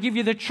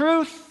the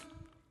truth,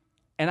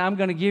 and I'm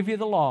going to give you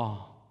the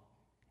law.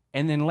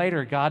 And then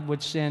later, God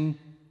would send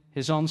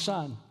his own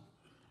son.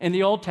 In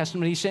the Old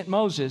Testament, he sent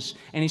Moses,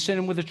 and he sent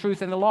him with the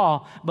truth and the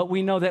law. But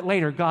we know that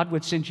later, God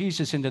would send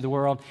Jesus into the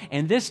world.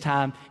 And this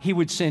time, he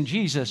would send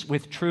Jesus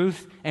with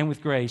truth and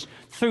with grace.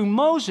 Through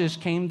Moses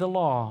came the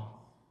law,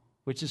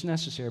 which is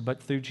necessary,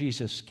 but through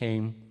Jesus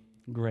came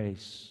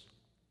grace.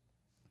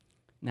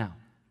 Now,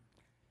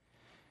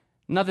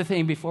 another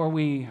thing before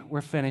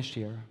we're finished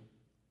here.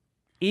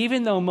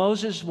 Even though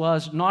Moses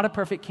was not a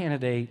perfect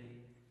candidate,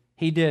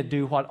 he did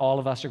do what all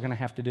of us are going to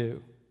have to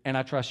do. And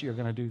I trust you're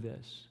going to do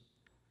this.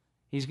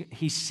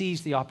 He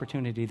seized the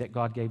opportunity that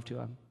God gave to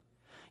him.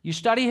 You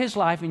study his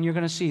life and you're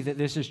going to see that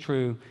this is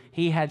true.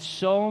 He had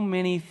so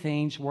many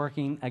things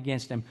working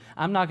against him.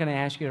 I'm not going to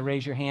ask you to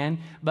raise your hand,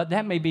 but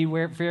that may be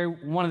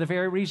one of the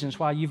very reasons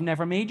why you've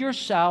never made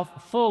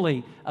yourself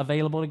fully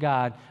available to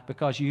God,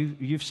 because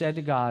you've said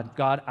to God,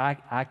 God,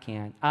 I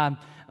can't.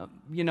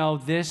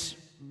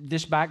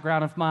 This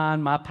background of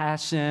mine, my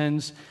past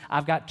sins,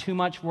 I've got too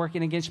much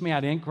working against me.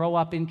 I didn't grow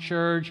up in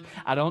church.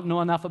 I don't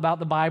know enough about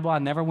the Bible. I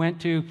never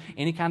went to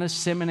any kind of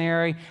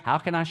seminary. How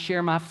can I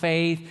share my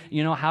faith?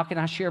 How can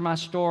I share my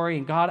story?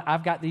 And God,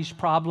 I've got these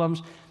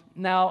problems.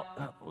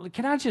 Now,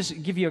 can I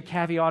just give you a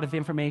caveat of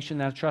information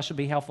that I trust will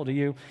be helpful to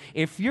you?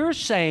 If you're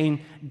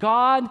saying,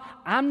 God,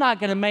 I'm not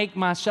going to make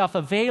myself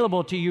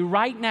available to you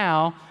right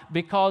now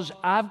because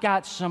I've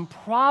got some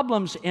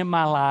problems in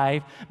my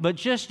life, but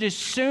just as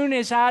soon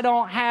as I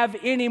don't have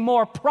any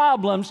more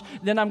problems,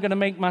 then I'm going to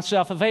make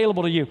myself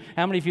available to you.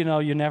 How many of you know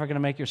you're never going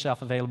to make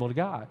yourself available to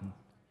God?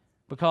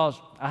 Because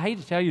I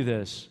hate to tell you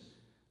this,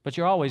 but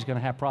you're always going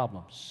to have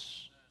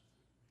problems.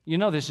 You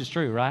know this is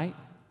true, right?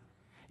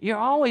 You're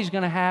always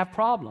going to have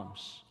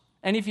problems.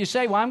 And if you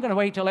say, well, I'm going to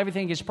wait till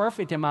everything gets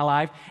perfect in my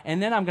life,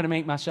 and then I'm going to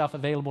make myself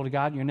available to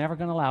God, you're never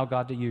going to allow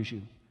God to use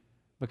you,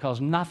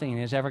 because nothing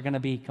is ever going to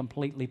be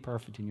completely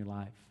perfect in your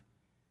life.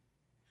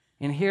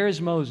 And here is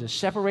Moses,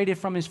 separated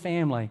from his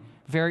family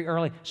very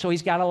early. So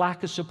he's got a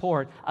lack of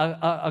support,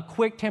 a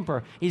quick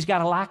temper. He's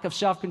got a lack of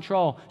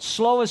self-control,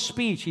 slow of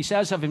speech, he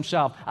says of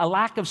himself, a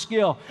lack of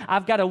skill.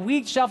 I've got a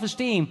weak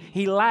self-esteem.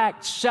 He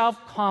lacked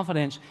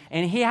self-confidence,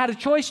 and he had a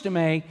choice to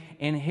make,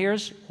 and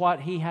here's what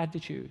he had to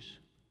choose.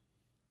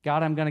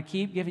 God, I'm going to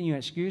keep giving you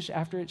excuse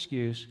after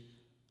excuse,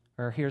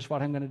 or here's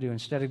what I'm going to do.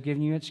 Instead of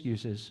giving you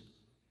excuses,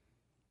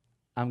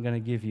 I'm going to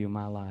give you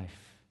my life.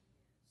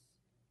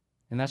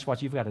 And that's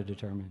what you've got to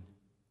determine.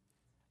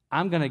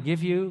 I'm going to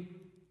give you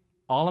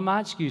all of my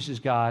excuses,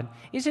 God.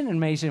 Isn't it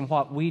amazing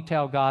what we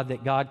tell God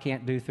that God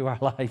can't do through our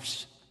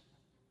lives?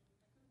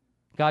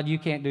 God, you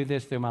can't do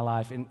this through my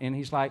life. And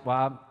he's like,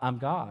 well, I'm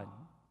God.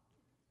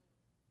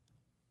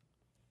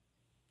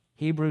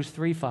 Hebrews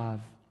 3:5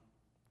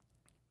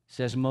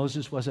 says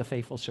Moses was a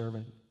faithful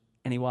servant,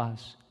 and he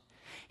was.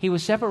 He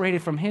was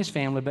separated from his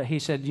family, but he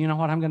said, you know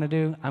what I'm going to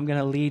do? I'm going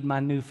to lead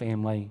my new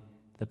family,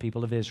 the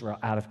people of Israel,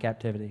 out of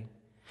captivity.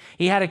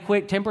 He had a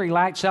quick temper. He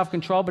lacked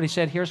self-control, but he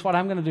said, here's what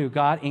I'm going to do.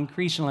 God,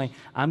 increasingly,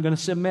 I'm going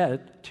to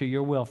submit to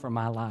your will for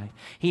my life.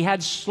 He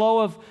had slow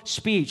of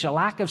speech, a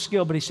lack of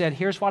skill, but he said,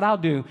 here's what I'll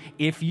do.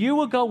 If you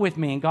will go with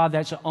me, and God,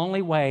 that's the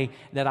only way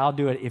that I'll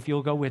do it. If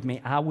you'll go with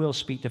me, I will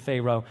speak to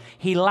Pharaoh.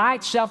 He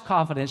lacked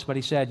self-confidence, but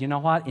he said, you know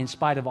what? In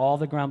spite of all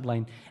the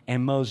grumbling,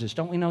 and Moses,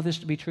 don't we know this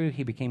to be true?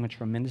 He became a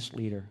tremendous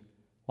leader.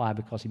 Why?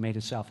 Because he made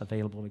himself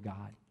available to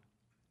God.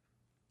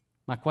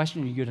 My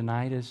question to you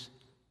tonight is,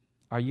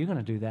 are you going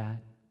to do that?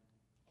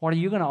 What are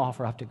you going to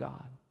offer up to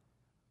God?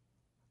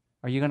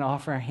 Are you going to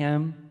offer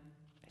him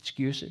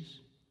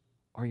excuses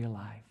or your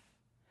life?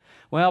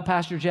 Well,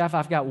 Pastor Jeff,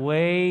 I've got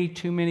way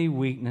too many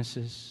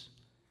weaknesses.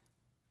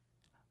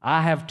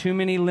 I have too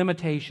many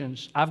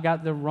limitations. I've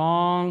got the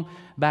wrong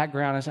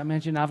background. As I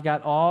mentioned, I've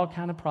got all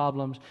kind of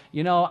problems.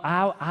 You know,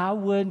 I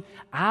would,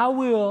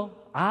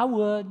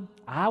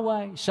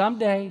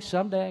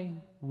 someday,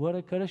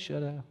 woulda, coulda,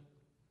 shoulda,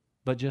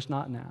 but just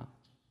not now,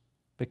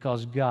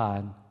 because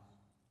God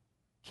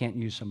can't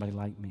use somebody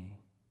like me.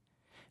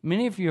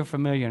 Many of you are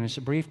familiar, and it's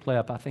a brief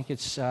clip. I think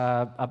it's 2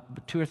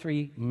 or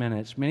 3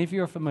 minutes. Many of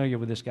you are familiar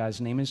with this guy.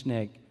 His name is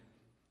Nick.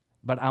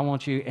 But I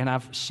want you, and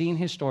I've seen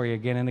his story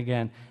again and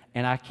again,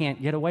 and I can't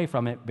get away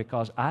from it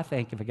because I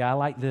think if a guy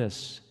like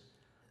this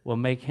will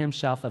make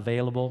himself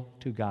available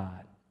to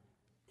God,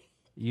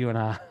 you and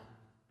I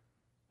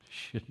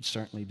should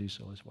certainly do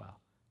so as well.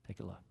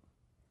 Take a look.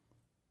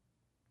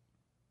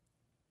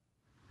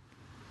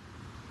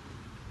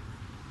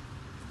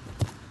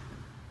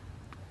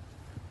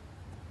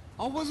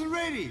 I wasn't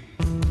ready.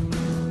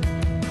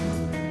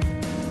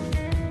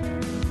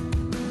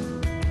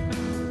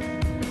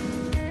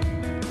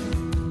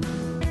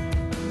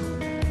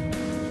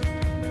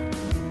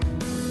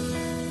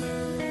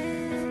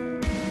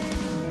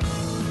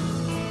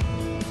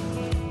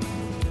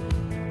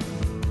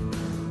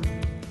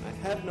 I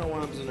have no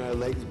arms and no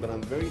legs, but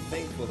I'm very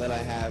thankful that I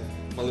have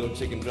my little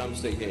chicken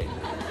drumstick here.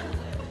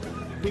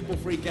 People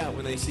freak out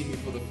when they see me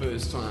for the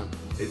first time.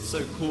 It's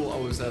so cool. I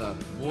was at a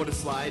water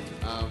slide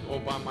all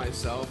by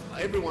myself.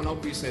 Everyone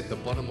obviously at the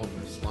bottom of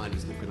the slide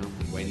is looking up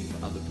and waiting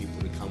for other people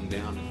to come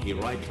down. And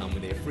here I come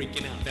and they're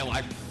freaking out. They're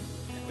like,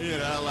 you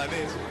know, like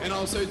this. And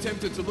I was so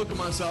tempted to look at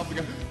myself and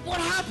go,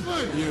 what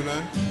happened? You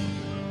know?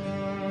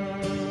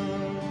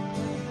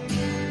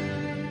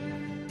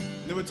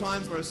 There were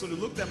times where I sort of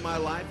looked at my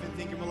life and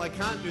thinking, well, I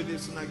can't do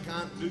this and I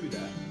can't do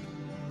that.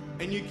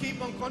 And you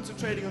keep on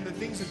concentrating on the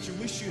things that you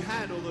wish you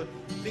had or the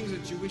things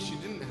that you wish you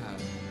didn't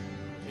have.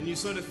 And you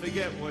sort of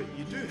forget what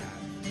you do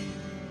have.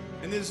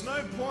 And there's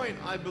no point,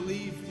 I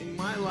believe, in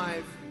my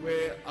life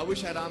where I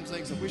wish I had arms,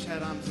 legs, I wish I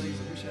had arms, legs,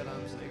 I wish I had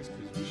arms, legs,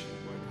 because wishing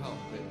won't help.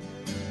 But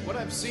what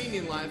I've seen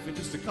in life are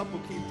just a couple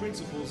key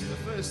principles. And the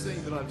first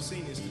thing that I've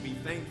seen is to be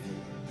thankful.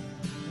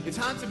 It's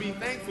hard to be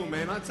thankful,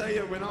 man. I tell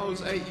you, when I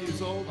was 8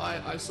 years old,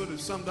 I sort of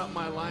summed up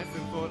my life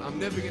and thought, I'm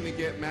never going to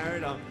get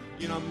married. I'm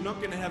not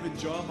going to have a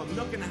job. I'm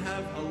not going to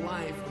have a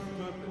life of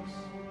purpose.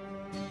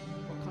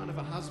 What kind of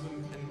a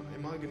husband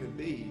am I going to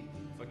be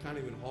if I can't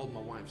even hold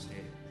my wife's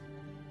hand?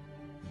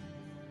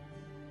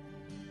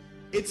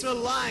 It's a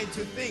lie to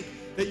think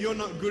that you're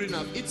not good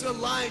enough. It's a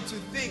lie to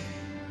think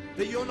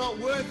that you're not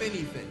worth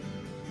anything.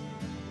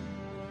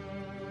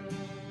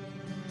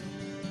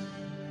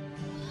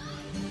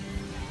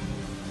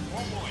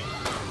 One more.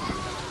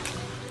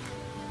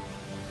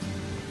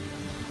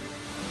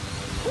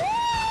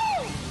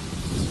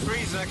 It's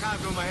freezing. I can't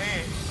feel my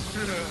hand.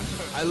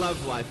 I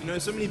love life. You know,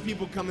 so many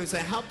people come and say,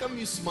 how come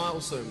you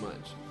smile so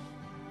much?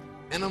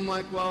 And I'm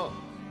like, well,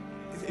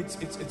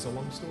 it's a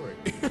long story.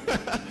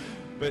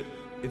 But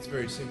it's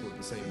very simple at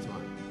the same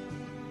time.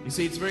 You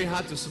see, it's very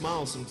hard to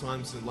smile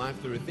sometimes in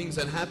life. There are things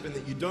that happen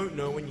that you don't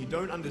know and you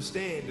don't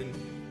understand, and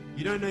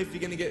you don't know if you're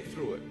going to get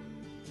through it.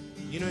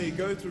 You know, you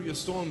go through your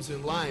storms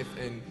in life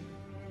and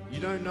you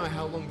don't know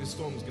how long this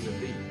storm's going to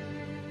be.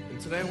 And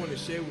today I want to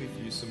share with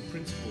you some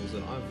principles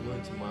that I've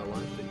learned in my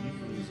life that you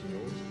can use in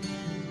yours.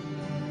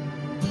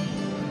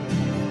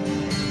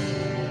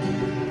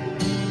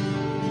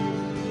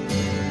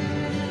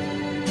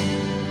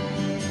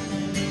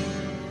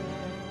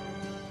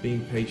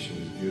 Being patient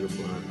is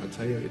beautiful. I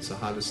tell you, it's the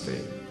hardest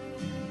thing.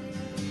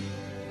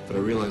 But I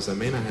realize I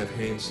may not have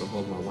hands to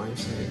hold my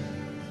wife's hand,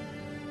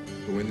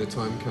 but when the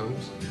time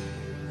comes,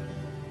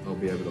 I'll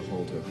be able to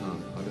hold her heart.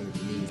 I don't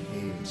need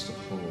hands to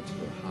hold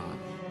her heart.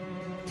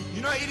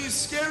 You know, it is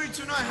scary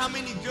to know how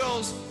many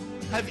girls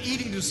have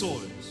eating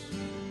disorders.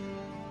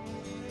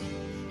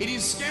 It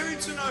is scary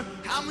to know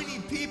how many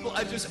people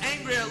are just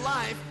angry at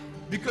life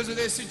because of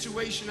their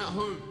situation at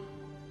home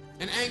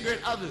and angry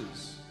at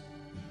others.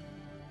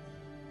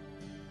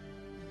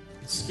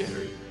 It's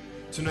scary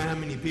to know how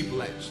many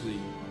people actually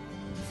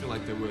feel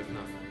like they're worth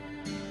nothing.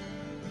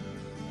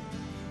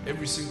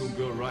 Every single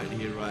girl right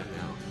here, right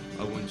now,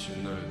 I want you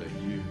to know that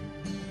you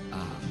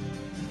are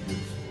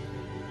beautiful.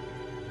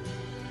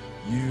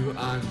 You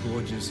are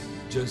gorgeous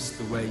just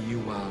the way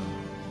you are.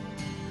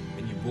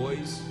 And you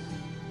boys,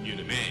 you're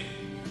the man.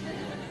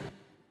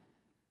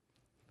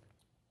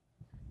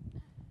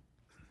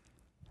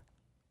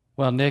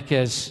 Well, Nick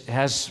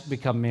has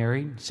become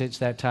married since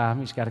that time.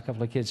 He's got a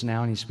couple of kids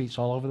now, and he speaks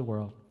all over the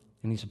world,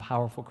 and he's a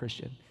powerful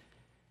Christian.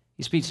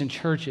 He speaks in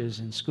churches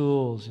and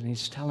schools, and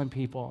he's telling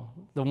people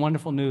the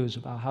wonderful news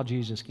about how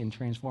Jesus can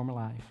transform a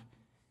life.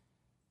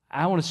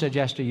 I want to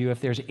suggest to you,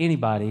 if there's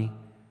anybody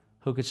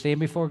who could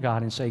stand before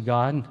God and say,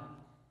 God,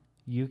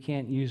 you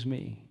can't use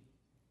me,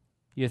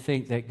 you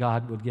think that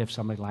God would give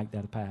somebody like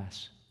that a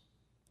pass.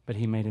 but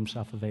he made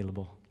himself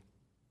available.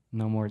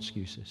 No more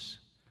excuses.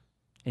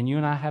 And you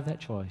and I have that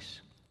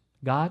choice.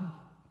 God,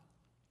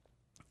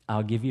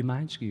 I'll give you my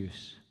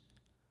excuse,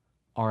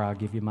 or I'll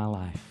give you my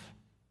life.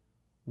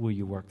 Will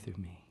you work through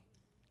me?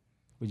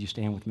 Would you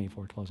stand with me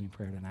for a closing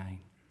prayer tonight?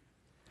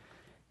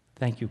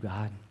 Thank you,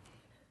 God.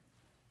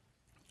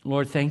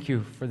 Lord, thank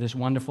you for this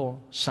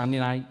wonderful Sunday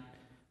night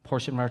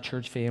portion of our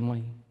church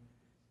family.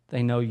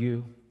 They know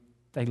you.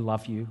 They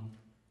love you.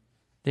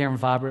 They're in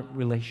vibrant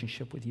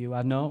relationship with you.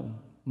 I know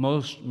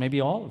most,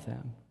 maybe all of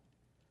them.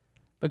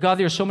 But God,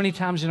 there are so many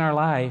times in our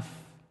life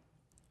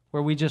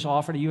where we just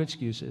offer to you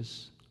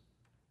excuses.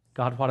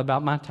 God, what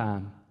about my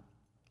time?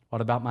 What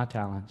about my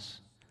talents?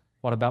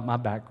 What about my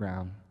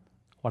background?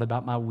 What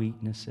about my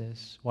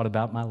weaknesses? What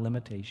about my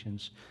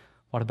limitations?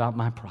 What about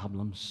my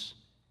problems?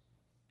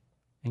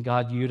 And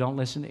God, you don't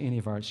listen to any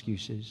of our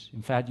excuses.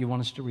 In fact, you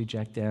want us to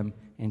reject them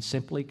and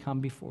simply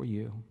come before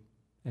you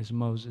as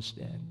Moses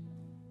did.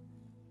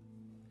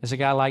 As a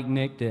guy like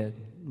Nick did,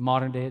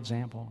 modern day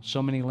example,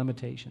 so many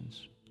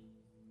limitations.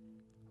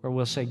 Where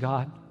we'll say,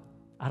 God,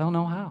 I don't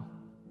know how.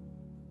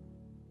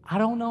 I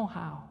don't know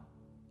how.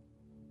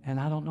 And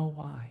I don't know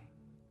why.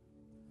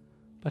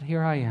 But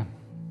here I am.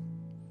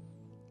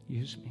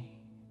 Use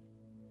me.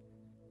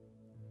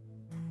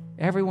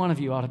 Every one of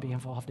you ought to be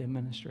involved in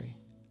ministry.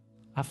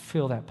 I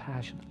feel that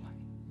passionately.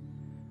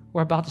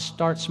 We're about to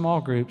start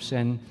small groups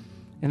in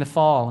the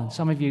fall, and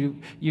some of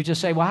you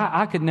just say, well,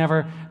 I could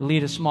never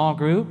lead a small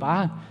group.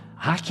 I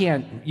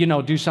can't,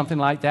 do something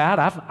like that.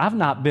 I've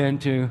not been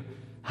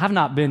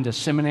to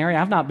seminary.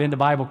 I've not been to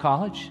Bible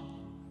college.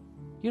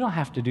 You don't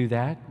have to do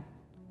that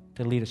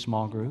to lead a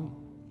small group.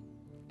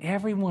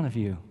 Every one of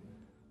you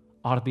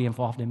ought to be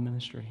involved in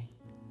ministry.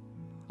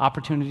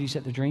 Opportunities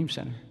at the Dream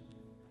Center.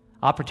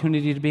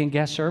 Opportunity to be in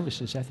guest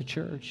services at the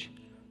church.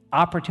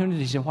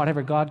 Opportunities in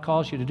whatever God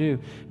calls you to do.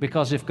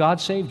 Because if God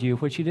saved you,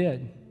 which He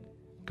did,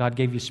 God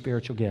gave you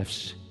spiritual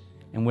gifts.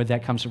 And with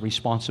that comes a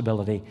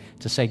responsibility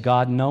to say,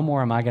 God, no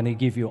more am I going to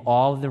give you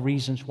all of the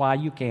reasons why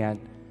you can't.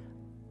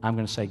 I'm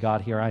going to say,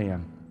 God, here I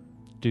am.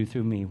 Do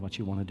through me what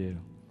you want to do.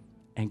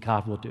 And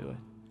God will do it.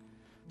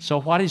 So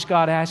what is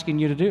God asking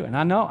you to do? And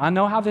I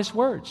know how this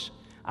works.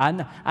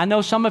 I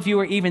know some of you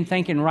are even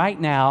thinking right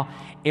now,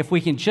 if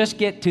we can just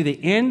get to the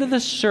end of the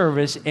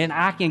service and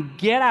I can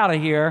get out of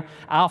here,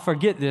 I'll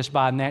forget this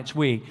by next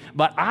week.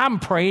 But I'm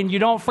praying you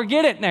don't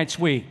forget it next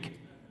week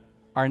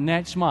or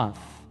next month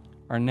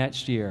or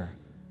next year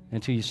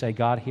until you say,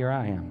 God, here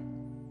I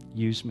am.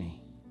 Use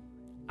me.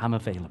 I'm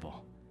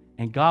available.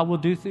 And God will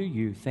do through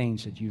you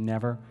things that you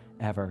never,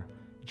 ever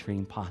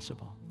dreamed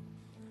possible.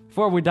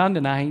 Before we're done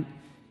tonight,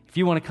 if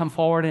you want to come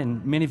forward,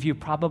 and many of you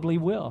probably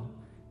will,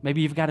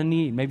 maybe you've got a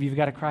need. Maybe you've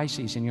got a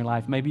crisis in your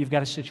life. Maybe you've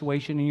got a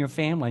situation in your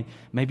family.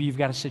 Maybe you've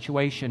got a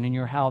situation in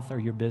your health or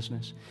your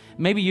business.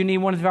 Maybe you need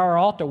one of our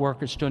altar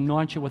workers to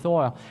anoint you with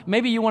oil.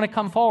 Maybe you want to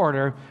come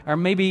forward, or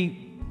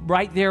maybe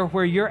right there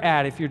where you're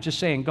at, if you're just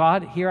saying,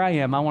 God, here I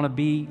am. I want to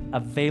be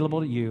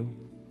available to you.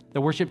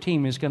 The worship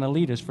team is going to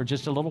lead us for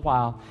just a little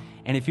while.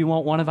 And if you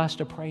want one of us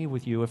to pray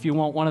with you, if you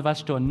want one of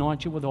us to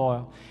anoint you with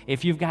oil,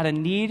 if you've got a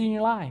need in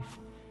your life.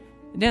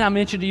 Then I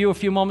mentioned to you a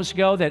few moments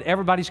ago that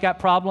everybody's got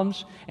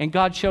problems, and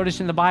God showed us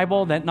in the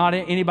Bible that not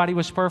anybody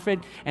was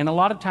perfect. And a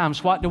lot of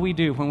times, what do we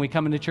do when we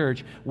come into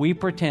church? We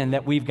pretend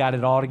that we've got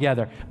it all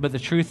together. But the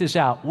truth is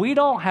out. We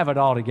don't have it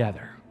all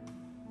together.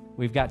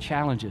 We've got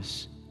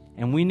challenges,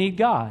 and we need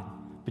God.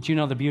 But you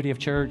know the beauty of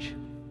church?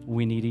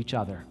 We need each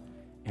other,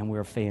 and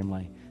we're a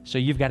family. So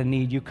you've got a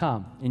need, you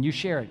come, and you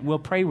share it. We'll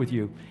pray with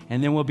you,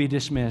 and then we'll be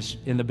dismissed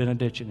in the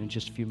benediction in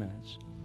just a few minutes.